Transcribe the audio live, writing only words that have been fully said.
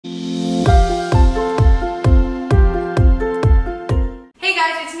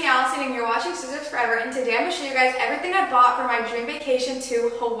bought for my dream vacation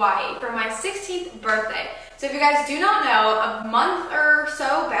to Hawaii for my 16th birthday. So if you guys do not know, a month or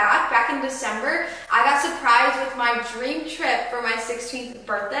so back in December, I got surprised with my dream trip for my 16th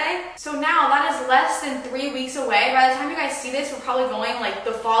birthday. So now that is less than 3 weeks away. By the time you guys see this, we're probably going like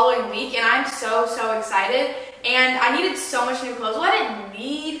the following week, and I'm so excited. And I needed so much new clothes. Well, I didn't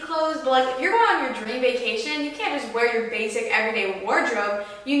need clothes, but like if you're going on your dream vacation, you can't just wear your basic everyday wardrobe.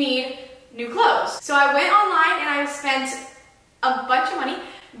 You need new clothes. So I went online and I spent a bunch of money.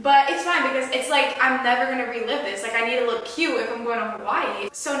 But it's fine because it's like I'm never gonna relive this. Like I need to look cute if I'm going to Hawaii.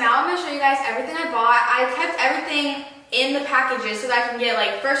 So now I'm gonna show you guys everything I bought. I kept everything in the packages so that I can get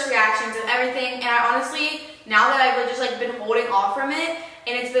like first reactions and everything. And I honestly, now that I've just like been holding off from it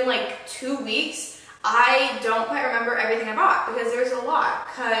and it's been like 2 weeks, I don't quite remember everything I bought because there's a lot.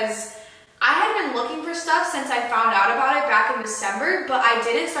 Because I had been looking for stuff since I found out about it back in December, but I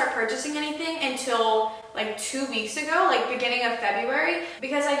didn't start purchasing anything until like 2 weeks ago, like beginning of February,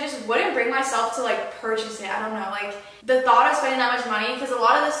 because I just wouldn't bring myself to like purchase it. I don't know, like the thought of spending that much money, because a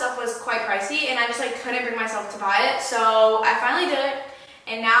lot of this stuff was quite pricey and I just like couldn't bring myself to buy it. So I finally did it,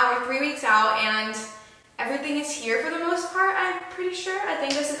 and now we're 3 weeks out and everything is here for the most part, I'm pretty sure. I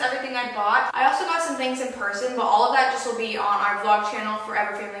think this is everything I bought. I also got some things in person, but all of that just will be on our vlog channel,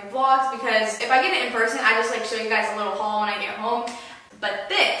 Forever Family Vlogs, because if I get it in person, I just like show you guys a little haul when I get home. But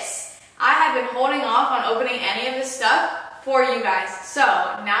this, I have been holding off on opening any of this stuff for you guys. So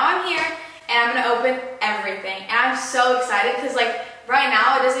now I'm here and I'm gonna open everything. And I'm so excited because like right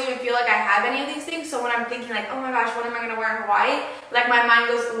now it doesn't even feel like I have any of these things. So when I'm thinking like, oh my gosh, what am I gonna wear in Hawaii? Like my mind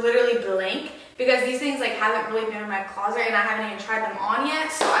goes literally blank, because these things like haven't really been in my closet and I haven't even tried them on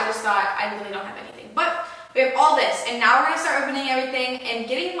yet. So I just thought I really don't have anything. But we have all this, and now we're gonna start opening everything and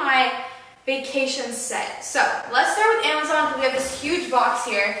getting my vacation set. So let's start with Amazon, because we have this huge box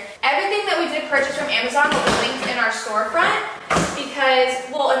here. Everything that we did purchase from Amazon will be linked in our storefront, because,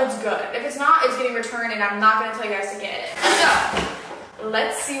 well, if it's good. If it's not, it's getting returned and I'm not gonna tell you guys to get it. So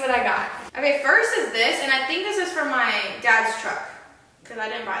let's see what I got. Okay, first is this, and I think this is for my dad's truck, because I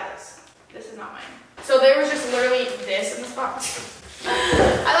didn't buy this. This is not mine. So there was just literally this in this box.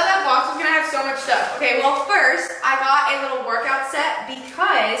 I thought that box was gonna have so much stuff. Okay, well first, I got a little workout set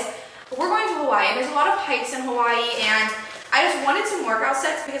because we're going to Hawaii. There's a lot of hikes in Hawaii, and I just wanted some workout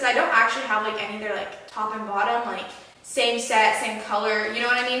sets because I don't actually have like any. They're like top and bottom, like same set, same color, you know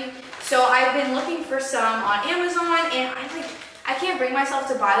what I mean? So I've been looking for some on Amazon, and I can't bring myself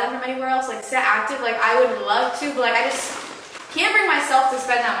to buy them from anywhere else. Like Set Active, like I would love to, but like I just can't bring myself to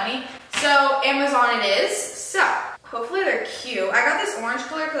spend that money. So Amazon it is. So hopefully they're cute. I got this orange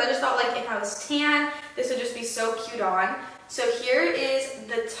color because I just thought like if I was tan, this would just be so cute on. So here is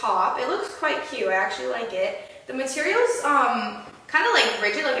the top. It looks quite cute. I actually like it. The material's kind of like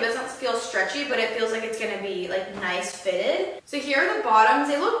rigid, like it doesn't feel stretchy, but it feels like it's gonna be like nice fitted. So here are the bottoms.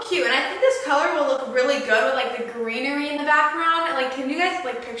 They look cute, and I think this color will look really good with like the greenery in the background. Like, can you guys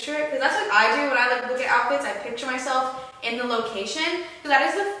like picture it? Because that's what I do when I like look at outfits. I picture myself in the location. So that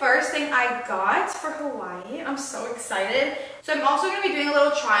is the first thing I got for Hawaii. I'm so excited. So I'm also gonna be doing a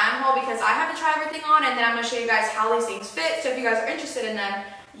little try on haul because I have to try everything on, and then I'm gonna show you guys how these things fit. So if you guys are interested in them,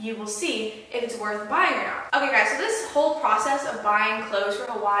 you will see if it's worth buying or not. Okay guys, so this whole process of buying clothes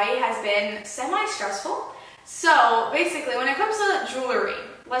for Hawaii has been semi-stressful. So basically, when it comes to jewelry,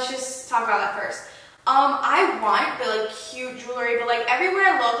 let's just talk about that first. I want the like cute jewelry, but like everywhere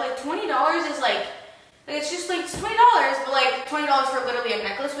I look, like $20 is like it's just like $20, but like $20 for literally a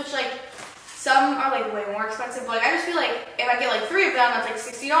necklace, which like some are like way more expensive, but like I just feel like if I get like 3 of them, that's like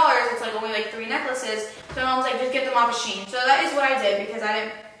 $60. It's like only like 3 necklaces. So my mom's like, just get them off of Shein. So that is what I did because I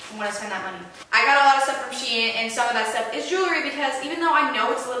didn't want to spend that money. I got a lot of stuff from Shein, and some of that stuff is jewelry because even though I know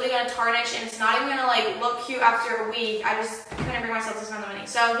it's literally gonna tarnish and it's not even gonna like look cute after a week, I just couldn't bring myself to spend the money.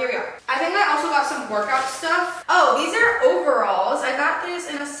 So here we are. I think I also got some workout stuff. Oh, these are overalls. I got this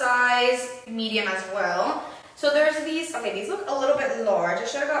in a size medium as well. So there's these, okay, these look a little bit large. I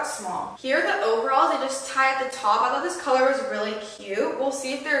should have got small. Here are the overalls. They just tie at the top. I thought this color was really cute. We'll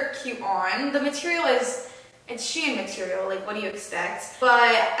see if they're cute on. The material is, it's Shein material, like what do you expect? But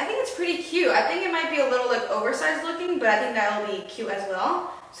I think it's pretty cute. I think it might be a little like oversized looking, but I think that'll be cute as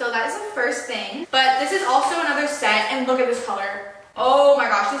well. So that is the first thing. But this is also another set, and look at this color. Oh my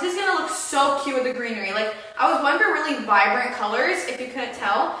gosh, this is gonna look so cute with the greenery. Like, I was going for really vibrant colors, if you couldn't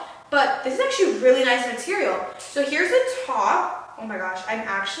tell. But this is actually really nice material. So here's the top. Oh my gosh,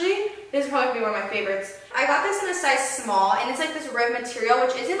 this is probably gonna be one of my favorites. I got this in a size small, and it's like this rib material,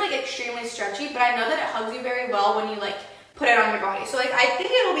 which isn't like extremely stretchy, but I know that it hugs you very well when you like put it on your body. So like, I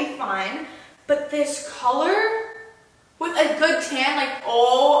think it'll be fine. But this color, with a good tan. Like,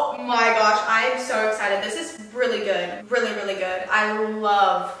 oh my gosh, I am so excited. This is really good, really, really good. I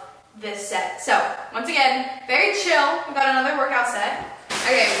love this set. So once again, very chill. We got another workout set.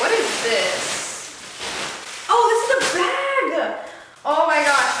 Okay, what is this? Oh, this is a bag. Oh my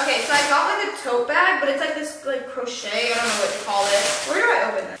gosh. Okay, so I got like a tote bag, but it's like this like crochet. I don't know what to call this. Where do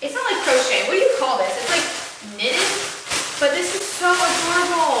I open this? It's not like crochet. What do you call this? It's like knitted, but this is so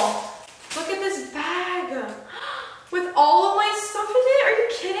adorable. Look at this bag with all of my stuff in it. Are you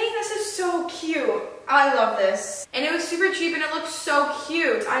kidding? This is so cute. I love this. And it was super cheap and it looks so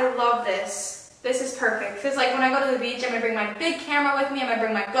cute. I love this. This is perfect. Because like when I go to the beach, I'm gonna bring my big camera with me. I'm gonna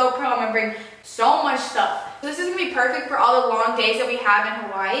bring my GoPro. I'm gonna bring so much stuff. So this is gonna be perfect for all the long days that we have in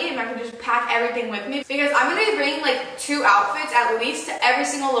Hawaii. And I can just pack everything with me. Because I'm gonna be bringing like 2 outfits at least to every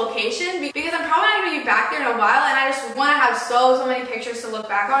single location. Because I'm probably not gonna be back there in a while. And I just wanna have so many pictures to look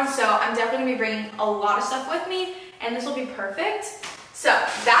back on. So I'm definitely gonna be bringing a lot of stuff with me. And this will be perfect. So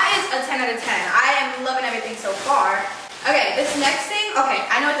that is a 10 out of 10. I am loving everything so far. Okay, this next thing, okay,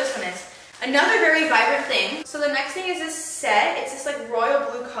 I know what this one is. Another very vibrant thing. So the next thing is this set. It's this like royal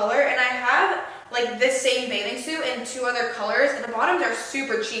blue color, and I have like this same bathing suit in 2 other colors, and the bottoms are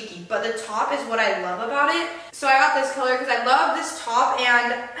super cheeky, but the top is what I love about it. So I got this color because I love this top,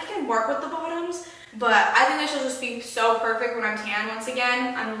 and I can work with the bottoms, but I think this will just be so perfect when I'm tan once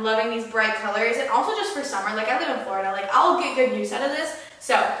again. I'm loving these bright colors, and also just for summer. Like I live in Florida, like I'll get good use out of this.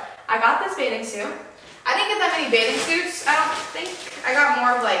 So I got this bathing suit. I didn't get that many bathing suits. I don't think. I got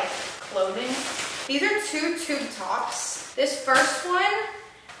more of like clothing. These are 2 tube tops. This first one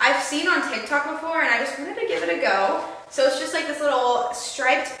I've seen on TikTok before, and I just wanted to give it a go. So it's just like this little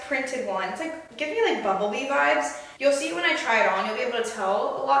striped printed one. It's like, give me like Bumblebee vibes. You'll see when I try it on, you'll be able to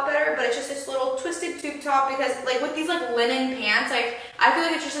tell a lot better, but it's just this little twisted tube top because like with these like linen pants, like I feel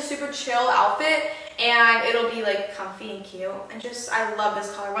like it's just a super chill outfit and it'll be like comfy and cute. And just, I love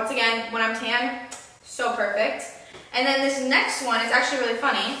this color. Once again, when I'm tan, so perfect. And then this next one is actually really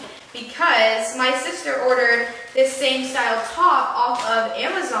funny because my sister ordered this same style top off of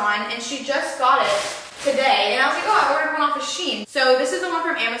Amazon and she just got it today. And I was like, oh, I ordered one off of Shein. So this is the one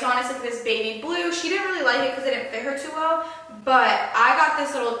from Amazon. It's like this baby blue. She didn't really like it because it didn't fit her too well. But I got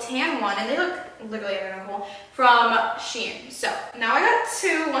this little tan one and they look literally identical from Shein. So now I got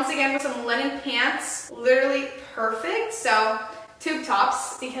 2, once again with some linen pants. Literally perfect. So tube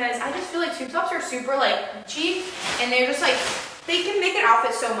tops, because I just feel like tube tops are super like cheap and they're just like, they can make an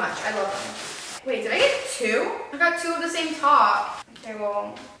outfit so much. I love them. Wait, did I get 2? I got 2 of the same top. Okay,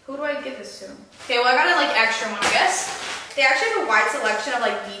 well, who do I give this to? Okay, well, I got a like extra one, I guess. They actually have a wide selection of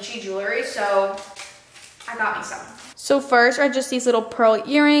like beachy jewelry, so I got me some. So first are just these little pearl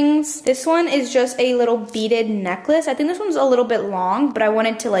earrings. This one is just a little beaded necklace. I think this one's a little bit long, but I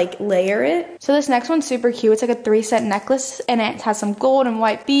wanted to like layer it. So this next one's super cute. It's like a 3-set necklace and it has some gold and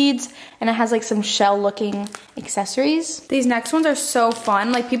white beads and it has like some shell looking accessories. These next ones are so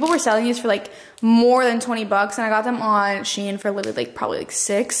fun. Like people were selling these for like more than 20 bucks and I got them on Shein for literally like probably like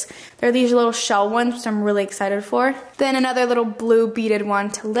 6. They're these little shell ones, which I'm really excited for. Then another little blue beaded one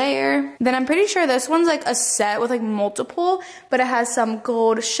to layer. Then I'm pretty sure this one's like a set with like multiple, but it has some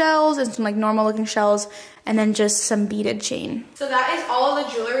gold shells and some like normal looking shells and then just some beaded chain. So that is all of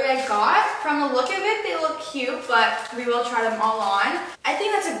the jewelry I got. From the look of it, they look cute, but we will try them all on. I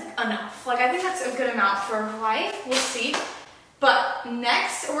think that's enough. Like I think that's a good amount for Hawaii. We'll see. But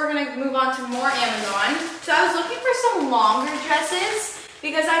next, we're gonna move on to more Amazon. So I was looking for some longer dresses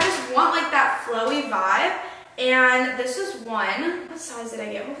because I just want like that flowy vibe. And this is one. What size did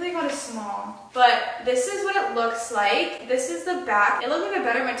I get? Hopefully I got a small. But this is what it looks like. This is the back. It looked like a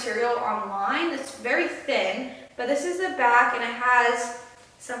better material online. It's very thin, but this is the back and it has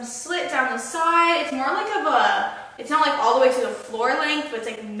some slit down the side. It's more like of a, it's not like all the way to the floor length, but it's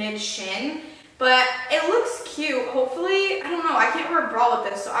like mid-shin. But it looks cute. Hopefully, I don't know, I can't wear a bra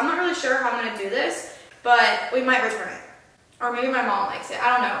with this, so I'm not really sure how I'm gonna do this, but we might return it. Or maybe my mom likes it,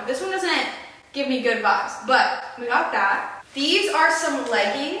 I don't know. This one doesn't give me good vibes, but we got that. These are some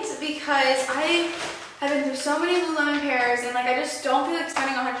leggings because I have been through so many Lululemon pairs and like I just don't feel like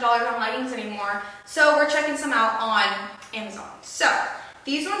spending $100 on leggings anymore. So we're checking some out on Amazon. So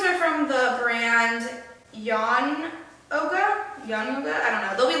these ones are from the brand Yoga? I don't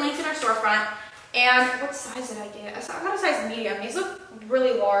know. They'll be linked in our storefront. And what size did I get? I got a size medium. These look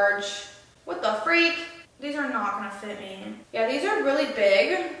really large. What the freak? These are not gonna fit me. Yeah, these are really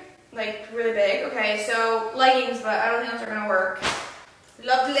big. Like really big. Okay, so leggings, but I don't think those are gonna work.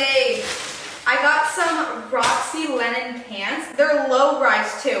 Lovely. I got some Roxy linen pants. They're low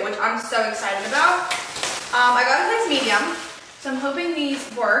rise too, which I'm so excited about. I got a size medium. So I'm hoping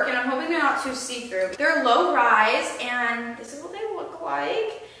these work, and I'm hoping they're not too see-through. They're low rise, and this is what they look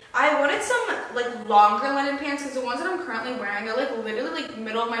like. I wanted some like longer linen pants because the ones that I'm currently wearing, they're like literally like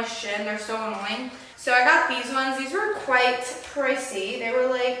middle of my shin. They're so annoying. So I got these ones. These were quite pricey. They were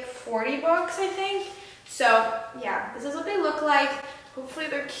like 40 bucks, I think. So yeah, this is what they look like. Hopefully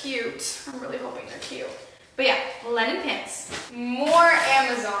they're cute. I'm really hoping they're cute. But yeah, linen pants. More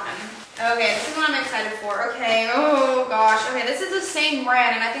Amazon. Okay, this is what I'm excited for. Okay, oh gosh. Okay, this is the same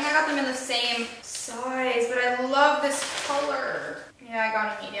brand, and I think I got them in the same size, but I love this color. Yeah, I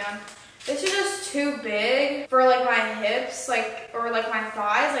got a medium. This is just too big for like my hips, like, or like my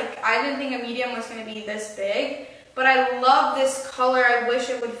thighs. Like, I didn't think a medium was gonna be this big, but I love this color. I wish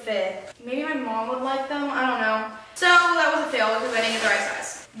it would fit. Maybe my mom would like them, I don't know. So that was a fail because I didn't get the right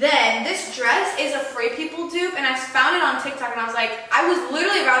size. Then this dress is a Free People dupe, and I found it on TikTok, and I was like, I was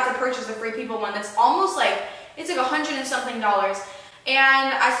literally about to purchase the Free People one that's almost like, it's like $100 and something. And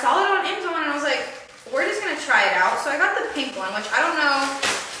I saw it on Amazon, and I was like, we're just gonna try it out. So I got the pink one, which I don't know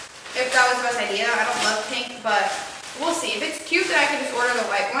if that was the best idea. I don't love pink, but we'll see. If it's cute, then I can just order the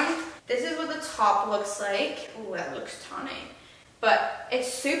white one. This is what the top looks like. Ooh, that looks tiny. But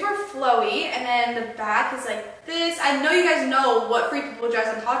it's super flowy, and then the back is like this. I know you guys know what Free People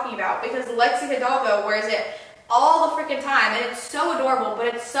dress I'm talking about because Lexi Hidalgo wears it all the freaking time, and it's so adorable,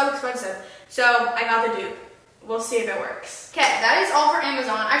 but it's so expensive. So I got the dupe. We'll see if it works. Okay, that is all for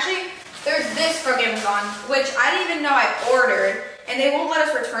Amazon. Actually, there's this from Amazon, which I didn't even know I ordered, and they won't let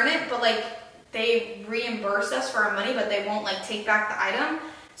us return it, but like they reimburse us for our money, but they won't like take back the item.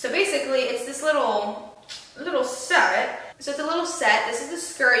 So basically, it's this little set. So it's a little set. This is the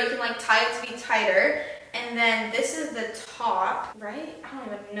skirt. You can like tie it to be tighter. And then this is the top, right? I don't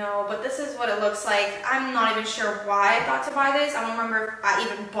even know, but this is what it looks like. I'm not even sure why I thought to buy this. I don't remember if I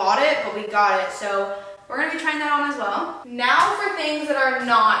even bought it, but we got it. So we're gonna be trying that on as well. Now for things that are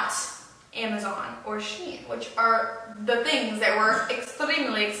not Amazon or Shein, which are the things that were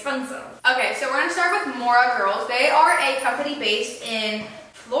extremely expensive. Okay, so we're gonna start with Mora Girls. They are a company based in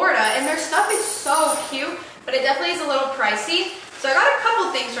Florida, and their stuff is so cute, but it definitely is a little pricey. So I got a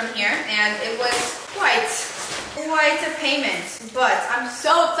couple things from here, and it was quite a payment, but I'm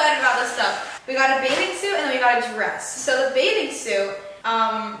so excited about this stuff. We got a bathing suit, and then we got a dress. So the bathing suit,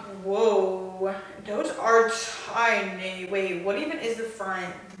 whoa, those are tiny. Wait, what even is the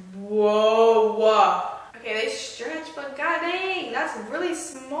front? Whoa. Okay, they stretch, but god dang, that's really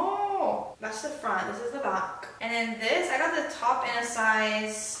small. That's the front, this is the back. And then this, I got the top in a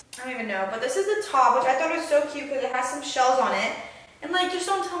size, I don't even know, but this is the top, which I thought was so cute because it has some shells on it. And like, just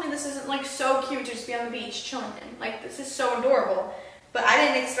don't tell me this isn't like so cute to just be on the beach chilling in. Like, this is so adorable. But I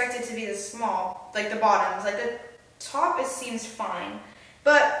didn't expect it to be this small, like the bottoms. Like the top, seems fine.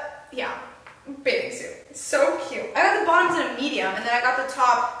 But yeah, bathing suit, it's so cute. I got the bottoms in a medium, and then I got the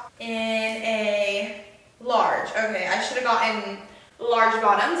top in a large. Okay, I should have gotten large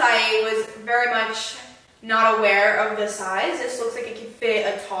bottoms. I was very much not aware of the size. This looks like it could fit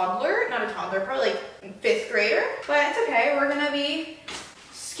a toddler. Not a toddler, probably like 5th grader. But it's okay, we're gonna be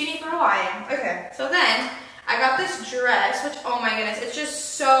skinny for Hawaii. Okay, so then I got this dress, which, oh my goodness, it's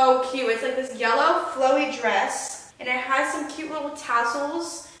just so cute. It's like this yellow flowy dress, and it has some cute little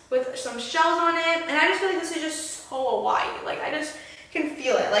tassels with some shells on it. And I just feel like this is just so Hawaii. Like, I just can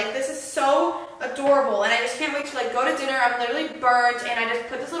feel it. Like, this is so adorable, and I just can't wait to like go to dinner. I'm literally burnt, and I just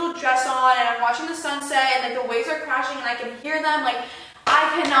put this little dress on, and I'm watching the sunset, and like the waves are crashing, and I can hear them. Like,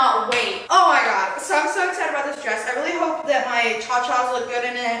 I cannot wait. Oh my god. So I'm so excited about this dress. I really hope that my cha-chas look good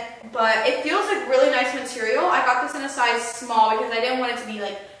in it, but it feels like really nice material. I got this in a size small because I didn't want it to be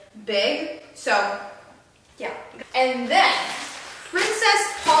like big. So yeah. And then Princess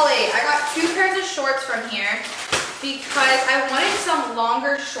Polly. I got 2 pairs of shorts from here because I wanted some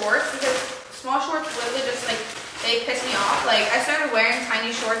longer shorts, because small shorts literally just like, they piss me off. Like, I started wearing tiny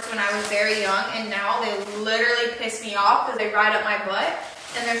shorts when I was very young, and now they literally piss me off because they ride up my butt,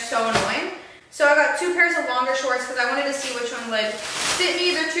 and they're so annoying. So I got 2 pairs of longer shorts because I wanted to see which one would fit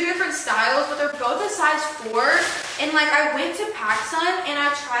me. They're 2 different styles, but they're both a size 4. And like, I went to PacSun and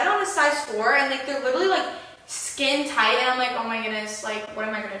I tried on a size 4, and like, they're literally like skin tight, and I'm like, oh my goodness, like, what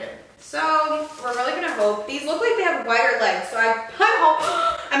am I gonna do? So we're really gonna hope. These look like they have wider legs, so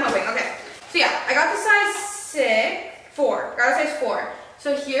I'm hoping. Okay, so yeah, I got the size 4. Got a size 4.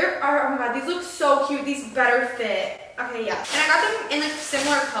 So here are, oh my god, these look so cute. These better fit. Okay, yeah. And I got them in like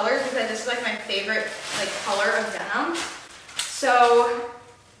similar colors because this is like my favorite like color of denim. So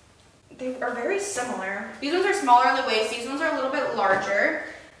they are very similar. These ones are smaller on the waist. These ones are a little bit larger.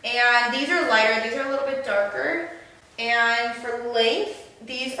 And these are lighter. These are a little bit darker. And for length,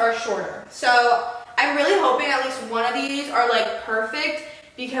 these are shorter. So I'm really hoping at least one of these are like perfect,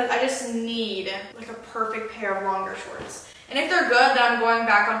 because I just need like a perfect pair of longer shorts. And if they're good, then I'm going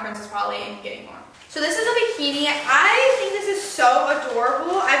back on Princess Polly and getting more. So this is a bikini. I think this is so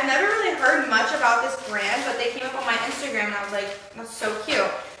adorable. I've never really heard much about this brand, but they came up on my Instagram and I was like, that's so cute.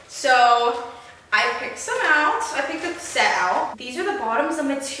 So I picked some out. I picked the set out. These are the bottoms. The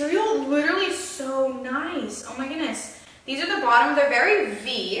material literally is so nice. Oh my goodness. These are the bottoms. They're very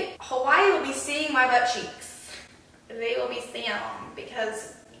V. Hawaii will be seeing my butt cheeks. They will be seeing them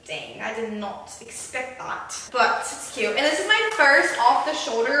because dang, I did not expect that. But it's cute. And this is my first off the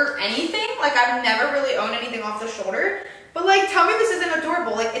shoulder anything. Like I've never really owned anything off the shoulder. But like tell me this isn't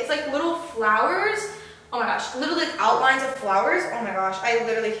adorable. Like it's like little flowers. Oh my gosh. Little like outlines of flowers. Oh my gosh. I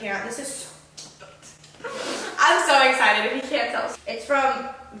literally can't. This is so I'm so excited if you can't tell. It's from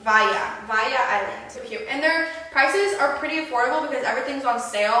Via Island. So cute. And their prices are pretty affordable because everything's on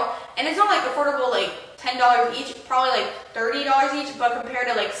sale. And it's not like affordable like $10 each, probably like $30 each, but compared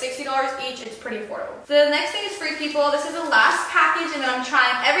to like $60 each, it's pretty affordable. So the next thing is Free People. This is the last package and then I'm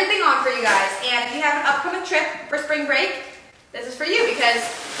trying everything on for you guys. And if you have an upcoming trip for spring break, this is for you because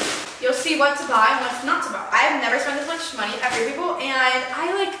you'll see what to buy and what not to buy. I have never spent this much money at Free People and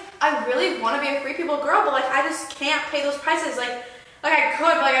I really want to be a Free People girl, but like I just can't pay those prices. Like I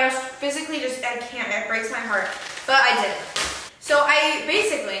could, but like I just physically I can't. It breaks my heart. But I did it. So I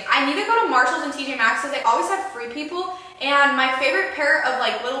need to go to Marshalls and TJ Maxx because they always have Free People. And my favorite pair of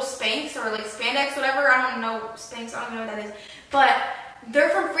like little Spanx or like spandex, whatever, I don't know, Spanx, I don't know what that is. But they're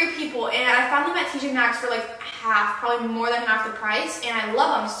from Free People and I found them at TJ Maxx for like half, probably more than half the price, and I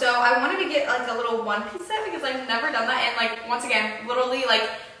love them. So I wanted to get like a little one-piece set because I've never done that. And like, once again, literally like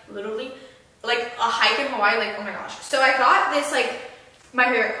a hike in Hawaii, like oh my gosh. So I got this like, my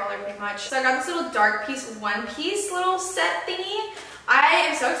favorite color pretty much. So I got this little dark piece, one piece little set thingy. I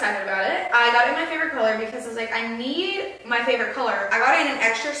am so excited about it. I got it in my favorite color because I was like, I need my favorite color. I got it in an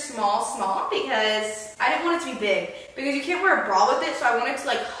extra small because I didn't want it to be big because you can't wear a bra with it. So I wanted to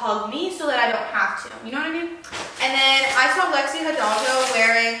like hug me so that I don't have to, you know what I mean? And then I saw Lexi Hidalgo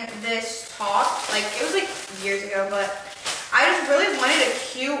wearing this top, like it was like years ago, but I just really wanted a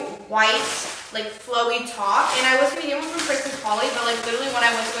cute white like flowy top, and I was gonna get one from Princess Polly, but like literally when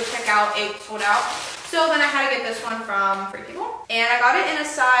I went to go check out, it sold out. So then I had to get this one from Free People, and I got it in a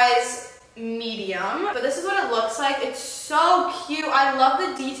size medium. But this is what it looks like. It's so cute. I love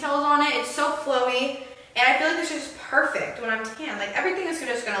the details on it. It's so flowy, and I feel like this is perfect when I'm tan. Like everything is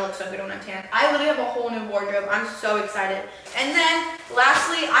just gonna look so good when I'm tan. I literally have a whole new wardrobe. I'm so excited. And then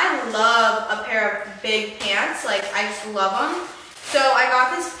lastly, I love a pair of big pants. Like I just love them. So I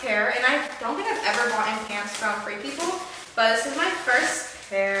got this pair, and I don't think I've ever bought in pants from Free People, but this is my first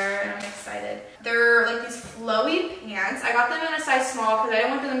pair, and I'm excited. They're like these flowy pants. I got them in a size small because I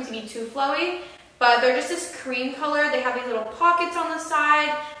didn't want them to be too flowy, but they're just this cream color. They have these little pockets on the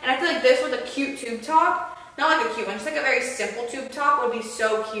side, and I feel like this with a cute tube top, not like a cute one, just like a very simple tube top would be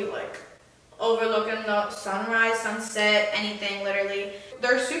so cute, like overlooking the sunrise, sunset, anything literally.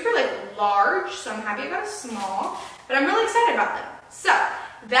 They're super like large, so I'm happy I got a small, but I'm really excited about them. So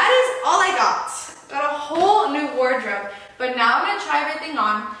that is all I got. Got a whole new wardrobe, but now I'm gonna try everything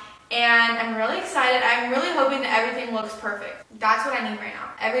on, and I'm really excited. I'm really hoping that everything looks perfect. That's what I need right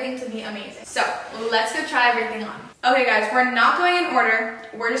now, everything to be amazing. So let's go try everything on. Okay guys, we're not going in order.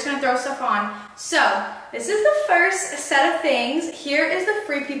 We're just gonna throw stuff on. So this is the first set of things. Here is the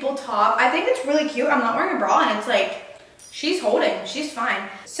Free People top. I think it's really cute. I'm not wearing a bra, and it's like, she's holding, she's fine.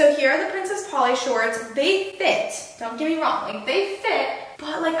 So here are the Princess Polly shorts. They fit, don't get me wrong, like they fit,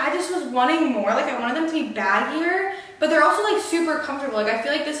 but like I just was wanting more. Like I wanted them to be baggier, but they're also like super comfortable. Like I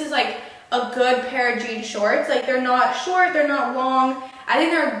feel like this is like a good pair of jean shorts. Like they're not short, they're not long. I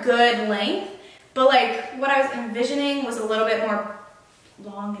think they're a good length, but like what I was envisioning was a little bit more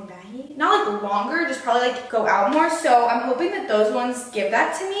long and baggy. Not like longer, just probably like go out more. So I'm hoping that those ones give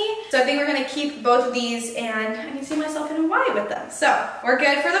that to me. So I think we're gonna keep both of these, and I can see myself in Hawaii with them. So we're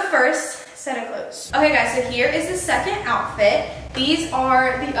good for the first set of clothes. Okay guys, so here is the second outfit. These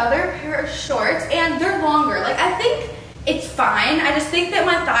are the other pair of shorts, and they're longer. Like I think it's fine. I just think that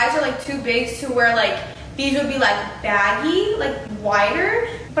my thighs are like too big to where like these would be like baggy, like wider.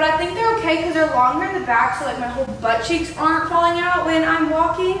 But I think they're okay because they're longer in the back, so like my whole butt cheeks aren't falling out when I'm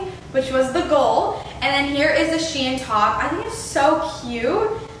walking, which was the goal. And then here is the Shein top. I think it's so cute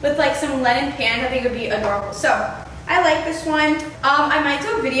with like some linen pants. I think it would be adorable. So I like this one. I might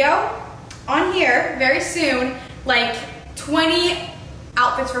do a video on here very soon, like 20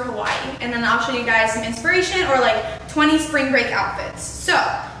 outfits for Hawaii, and then I'll show you guys some inspiration, or like 20 spring break outfits. So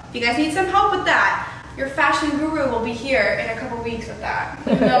if you guys need some help with that, your fashion guru will be here in a couple weeks with that.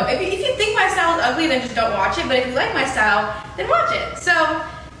 Even though, if you think my style is ugly, then just don't watch it. But if you like my style, then watch it. So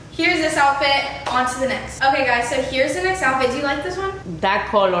here's this outfit, on to the next. Okay guys, so here's the next outfit. Do you like this one? That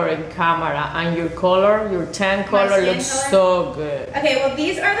color in camera and your color, your tan color looks so good. Okay, well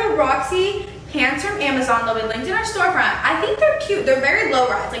these are the Roxy pants from Amazon. They'll be linked in our storefront. I think they're cute. They're very low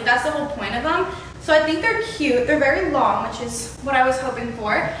rise. Like that's the whole point of them. So I think they're cute. They're very long, which is what I was hoping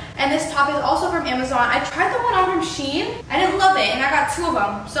for. And this top is also from Amazon. I tried the one on from Shein. I didn't love it, and I got 2 of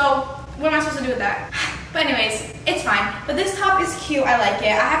them. So what am I supposed to do with that? But anyways, it's fine. But this top is cute. I like it.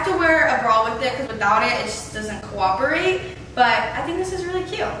 I have to wear a bra with it because without it, it just doesn't cooperate. But I think this is really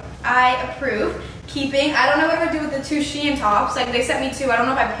cute. I approve. Keeping. I don't know what I'm gonna do with the 2 Shein tops. Like they sent me 2. I don't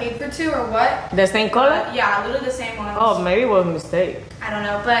know if I paid for 2 or what. The same color? Yeah, literally the same ones. Oh, maybe it was a mistake. I don't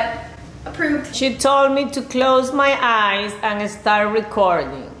know, but approved. She told me to close my eyes and start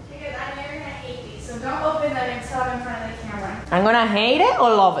recording. Because I know you're gonna hate these, so don't open them until I'm in front of the camera. I'm gonna hate it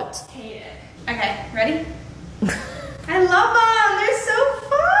or love it? Hate it. Okay, ready? I love them. They're so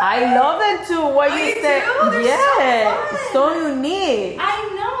fun. I love them too. What you said? They're so unique.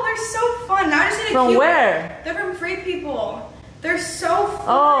 I know, they're so fun. Now I just need to From keep where? They're from Free People. They're so fun.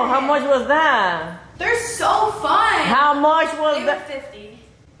 Oh, how much was that? They're so fun. How much was They that? were 50.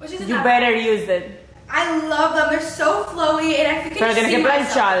 Which isn't You that better bad. use it. I love them. They're so flowy, and I think Pero tienes que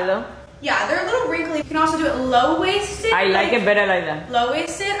plancharlo. Yeah, they're a little wrinkly. You can also do it low-waisted. I like it better like that.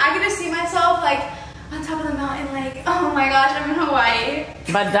 Low-waisted. I can just see myself like on top of the mountain, like, oh my gosh, I'm in Hawaii.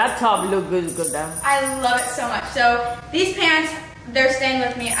 But that top look good though. I love it so much. So these pants, they're staying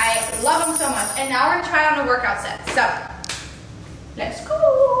with me. I love them so much. And now we're gonna try on a workout set. So let's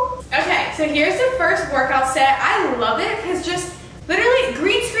go. Okay, so here's the first workout set. I love it because just literally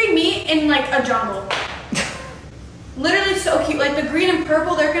green screen me in like a jungle. Literally so cute. Like the green and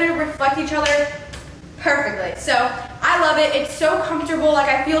purple, they're gonna reflect each other perfectly. So I love it. It's so comfortable. Like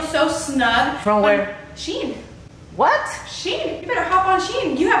I feel so snug. From where? Shein. What? Shein. You better hop on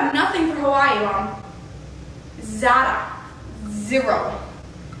Shein. You have nothing for Hawaii, Mom. Zara. 0.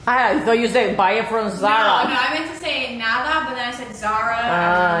 I thought you said buy it from Zara. No, I meant to say nada, but then I said Zara.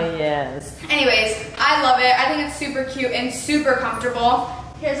 Ah, yes. Anyways, I love it. I think it's super cute and super comfortable.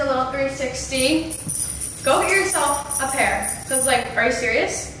 Here's a little 360. Go get yourself a pair. Because like, are you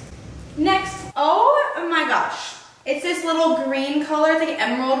serious? Next. Oh my gosh. It's this little green color. It's like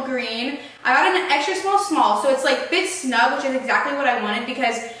emerald green. I got an extra small, so it's like fits snug, which is exactly what I wanted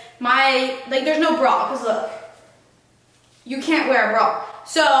because there's no bra, because look, you can't wear a bra.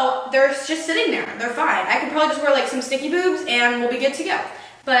 So they're just sitting there. They're fine. I could probably just wear like some sticky boobs and we'll be good to go.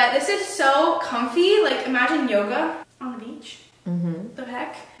 But this is so comfy. Like imagine yoga on the beach. The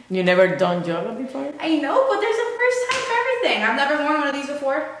heck? You never done yoga before? I know, but there's a first time for everything. I've never worn one of these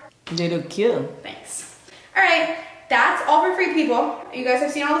before. They look cute. Thanks. All right, that's all for Free People. You guys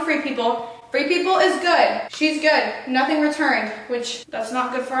have seen all the Free People. Free People is good. She's good. Nothing returned, which that's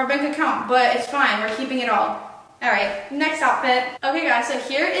not good for our bank account, but it's fine. We're keeping it all. All right, next outfit. Okay guys, so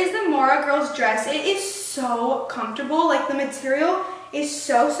here is the Mora girl's dress. It is so comfortable. Like the material is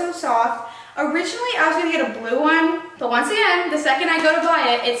so soft. Originally, I was gonna get a blue one, but once again, the second I go to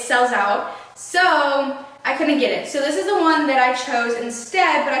buy it, it sells out. So I couldn't get it. So this is the one that I chose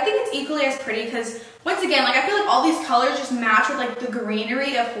instead, but I think it's equally as pretty because once again, like I feel like all these colors just match with like the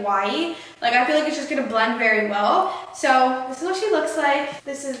greenery of Hawaii. Like I feel like it's just gonna blend very well. So this is what she looks like.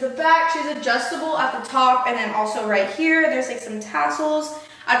 This is the back. She's adjustable at the top and then also right here, there's like some tassels.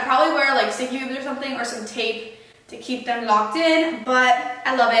 I'd probably wear like sticky boobs or something or some tape to keep them locked in, but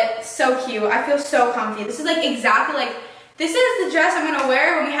I love it. So cute. I feel so comfy. This is like exactly like, this is the dress I'm gonna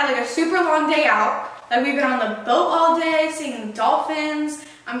wear when we had like a super long day out. Like we've been on the boat all day, seeing dolphins.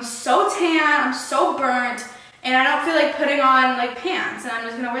 I'm so tan, I'm so burnt, and I don't feel like putting on like pants, and I'm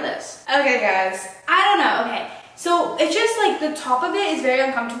just gonna wear this. Okay guys, I don't know, okay. So it's just like the top of it is very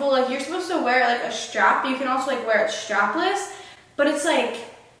uncomfortable. Like you're supposed to wear like a strap, but you can also like wear it strapless, but it's like,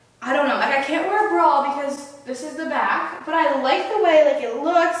 I don't know, like I can't wear a bra because this is the back, but I like the way like it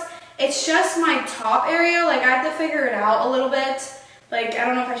looks. It's just my top area, like I have to figure it out a little bit. Like, I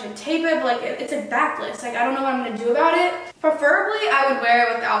don't know if I should tape it, but like, it's a backless. Like, I don't know what I'm gonna do about it. Preferably, I would wear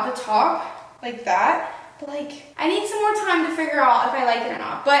it without the top, like that. But like, I need some more time to figure out if I like it or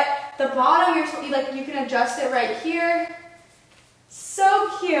not. But the bottom, you can adjust it right here. So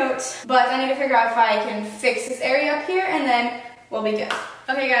cute. But I need to figure out if I can fix this area up here, and then we'll be good.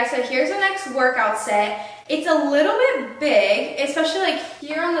 Okay guys, so here's the next workout set. It's a little bit big, especially like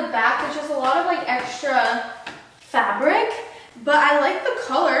here on the back, there's just a lot of like extra fabric. But I like the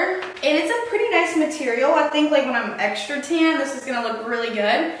color. And it's a pretty nice material. I think like when I'm extra tan, this is gonna look really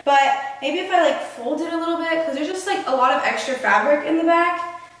good. But maybe if I like fold it a little bit, because there's just like a lot of extra fabric in the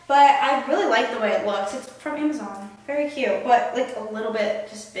back. But I really like the way it looks. It's from Amazon. Very cute, but like a little bit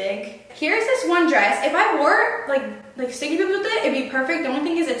just big. Here's this one dress. If I wore like sticky boobs with it, it'd be perfect. The only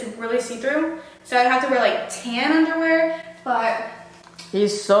thing is it's really see-through. So I'd have to wear like tan underwear, but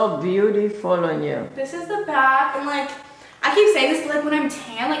he's so beautiful on you. this is the back, and like, I keep saying this, but like when I'm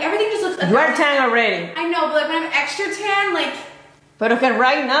tan, like everything just looks... You are tan already. I know, but like when I'm extra tan, like... But okay,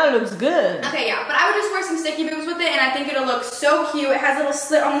 right now it looks good. Okay, yeah, but I would just wear some sticky boobs with it, and I think it'll look so cute. It has a little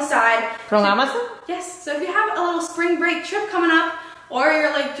slit on the side. From Amazon? Yes, so if you have a little spring break trip coming up, or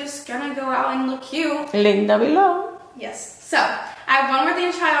you're like just gonna go out and look cute. Link down below. Yes, so I have one more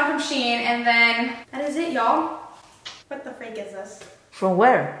thing to try on from Shein, and then that is it, y'all. What the freak is this? From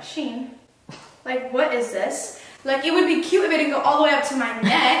where? Shein. Like, what is this? Like, it would be cute if it didn't go all the way up to my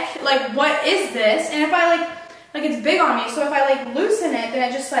neck. Like, what is this? And if I like it's big on me, so if I like loosen it, then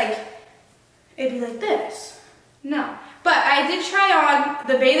it just like, it'd be like this. No. But I did try on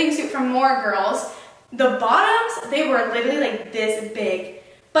the bathing suit from More Girls. The bottoms, they were literally like this big.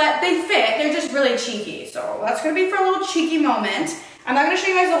 But they fit, they're just really cheeky. So that's gonna be for a little cheeky moment. I'm not gonna show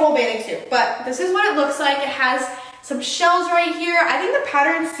you guys the whole bathing suit, but this is what it looks like. It has some shells right here. I think the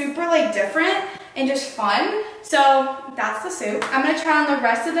pattern's super like different and just fun. So that's the suit. I'm gonna try on the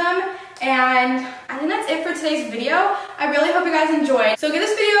rest of them, and I think that's it for today's video. I really hope you guys enjoyed. So give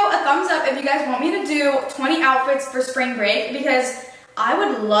this video a thumbs up if you guys want me to do 20 outfits for spring break, because I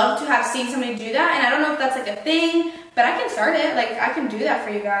would love to have seen somebody do that, and I don't know if that's like a thing, but I can start it. Like, I can do that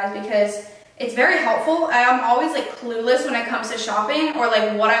for you guys because it's very helpful. I'm always like clueless when it comes to shopping or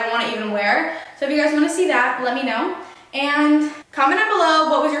like what I want to even wear. So if you guys want to see that, let me know. And comment down below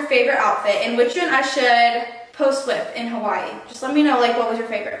what was your favorite outfit and which one I should post with in Hawaii. Just let me know like what was your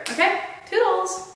favorite, okay? Toodles!